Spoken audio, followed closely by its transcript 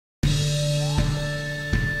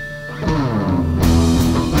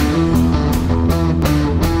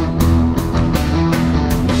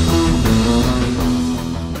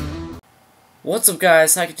What's up,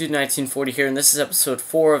 guys? HockeyDude1940 here, and this is episode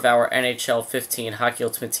 4 of our NHL 15 Hockey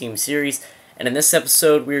Ultimate Team series. And in this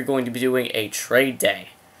episode, we are going to be doing a trade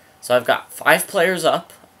day. So I've got 5 players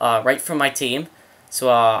up, right from my team. So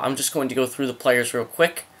I'm just going to go through the players real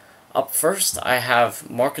quick. Up first, I have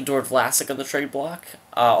Marc-Edouard Vlasic on the trade block.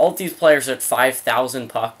 All of these players are at 5,000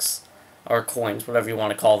 pucks, or coins, whatever you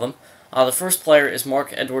want to call them. The first player is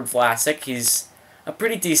Marc-Edouard Vlasic. He's a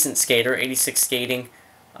pretty decent skater, 86 skating.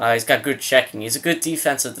 He's got good checking. He's a good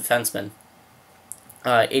defensive defenseman.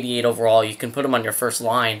 88 overall. You can put him on your first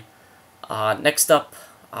line. Next up,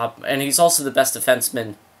 and he's also the best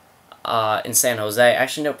defenseman in San Jose.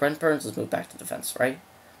 Actually, no, Brent Burns was moved back to defense, right?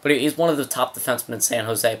 But he's one of the top defensemen in San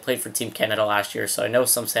Jose. Played for Team Canada last year, so I know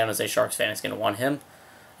some San Jose Sharks fan is going to want him.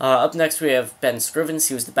 Up next, we have Ben Scrivens.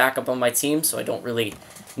 He was the backup on my team, so I don't really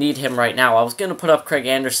need him right now. I was going to put up Craig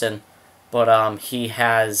Anderson, but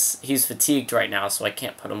he's fatigued right now, so I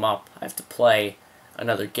can't put him up. I have to play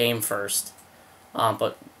another game first.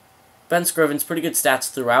 But Ben Scrivens, pretty good stats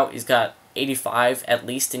throughout. He's got 85 at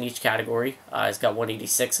least in each category. He's got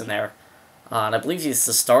 186 in there. And I believe he's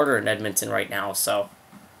the starter in Edmonton right now, so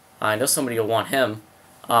I know somebody will want him.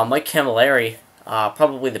 Mike Camilleri,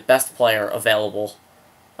 probably the best player available,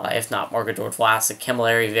 if not Marc-Edouard Vlasic.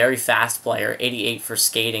 Camilleri, very fast player, 88 for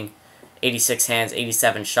skating. 86 hands,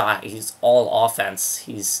 87 shot. He's all offense.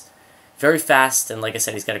 He's very fast, and like I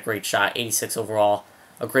said, he's got a great shot. 86 overall.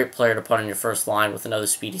 A great player to put on your first line with another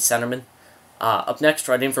speedy centerman. Up next,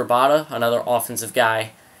 Radim Vrbata, another offensive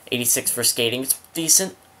guy. 86 for skating. It's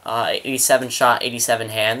decent. 87 shot, 87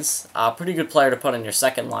 hands. Pretty good player to put on your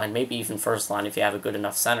second line, maybe even first line if you have a good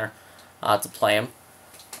enough center to play him.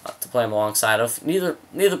 Alongside of.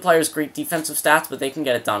 Neither player's great defensive stats, but they can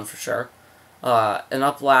get it done for sure. And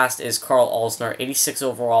up last is Karl Alzner, 86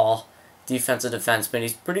 overall, defensive defenseman.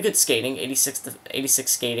 He's pretty good skating,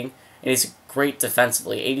 86 skating, and he's great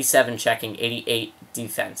defensively, 87 checking, 88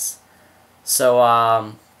 defense. So,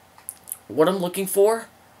 what I'm looking for,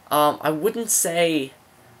 I would say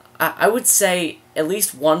at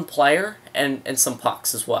least one player and some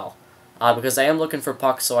pucks as well. Because I am looking for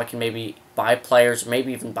pucks so I can maybe buy players, or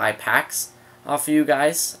maybe even buy packs for you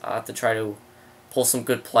guys to try to pull some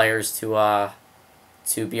good players to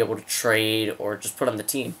be able to trade or just put on the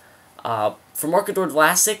team. For Marc-Edouard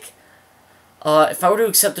Vlasic, if I were to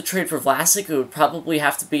accept the trade for Vlasic, it would probably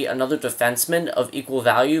have to be another defenseman of equal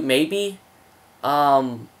value, maybe 2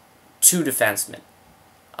 defensemen.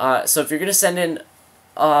 So if you're going to send in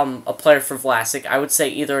a player for Vlasic, I would say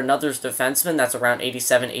either another defenseman that's around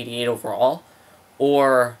 87, 88 overall,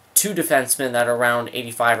 or 2 defensemen that are around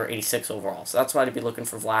 85 or 86 overall. So that's why I'd be looking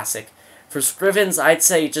for Vlasic. For Scrivens, I'd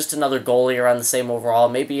say just another goalie around the same overall.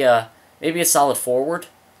 Maybe a solid forward,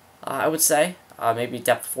 I would say. Maybe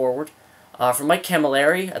depth forward. For Mike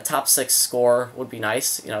Camilleri, a top 6 scorer would be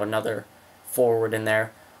nice. You know, another forward in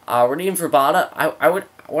there. Radim Vrbata,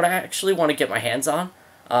 what I actually want to get my hands on.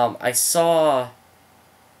 I saw.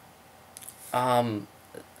 I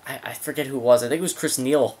forget who it was. I think it was Chris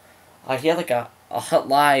Neal. He had like a Hut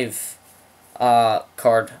Live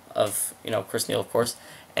card of Chris Neal, of course.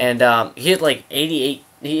 And he had like 88.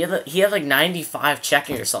 He had like 95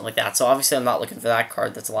 checking or something like that. So obviously I'm not looking for that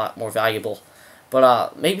card. That's a lot more valuable.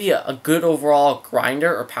 But maybe a good overall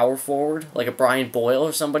grinder or power forward, like a Brian Boyle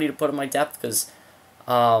or somebody to put in my depth. Because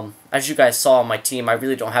as you guys saw on my team, I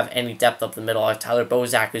really don't have any depth up the middle. I have Tyler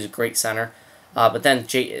Bozak, who's a great center. But then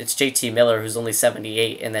it's JT Miller, who's only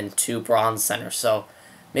 78, and then 2 bronze centers. So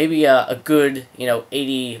maybe a good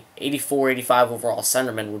 80, 84, 85 overall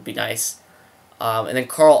centerman would be nice. And then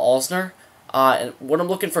Karl Alzner. And what I'm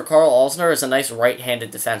looking for Karl Alzner is a nice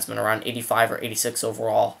right-handed defenseman, around 85 or 86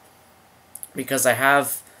 overall. Because I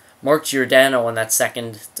have Mark Giordano on that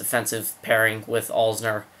second defensive pairing with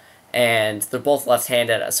Alzner, and they're both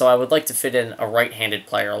left-handed. So I would like to fit in a right-handed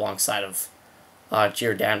player alongside of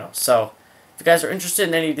Giordano. So if you guys are interested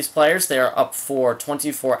in any of these players, they are up for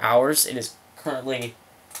 24 hours. It is currently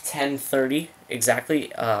 10:30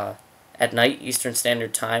 exactly at night, Eastern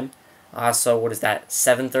Standard Time. So what is that,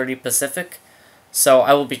 7:30 Pacific? So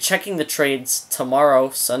I will be checking the trades tomorrow,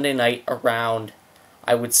 Sunday night, around,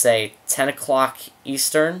 I would say, 10 o'clock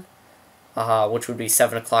Eastern, which would be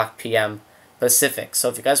 7 o'clock p.m. Pacific. So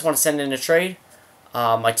if you guys want to send in a trade,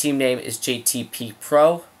 my team name is JTP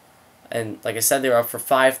Pro. And like I said, they're up for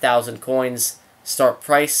 5,000 coins, start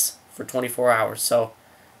price for 24 hours. So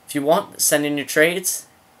if you want, send in your trades,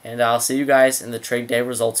 and I'll see you guys in the trade day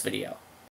results video.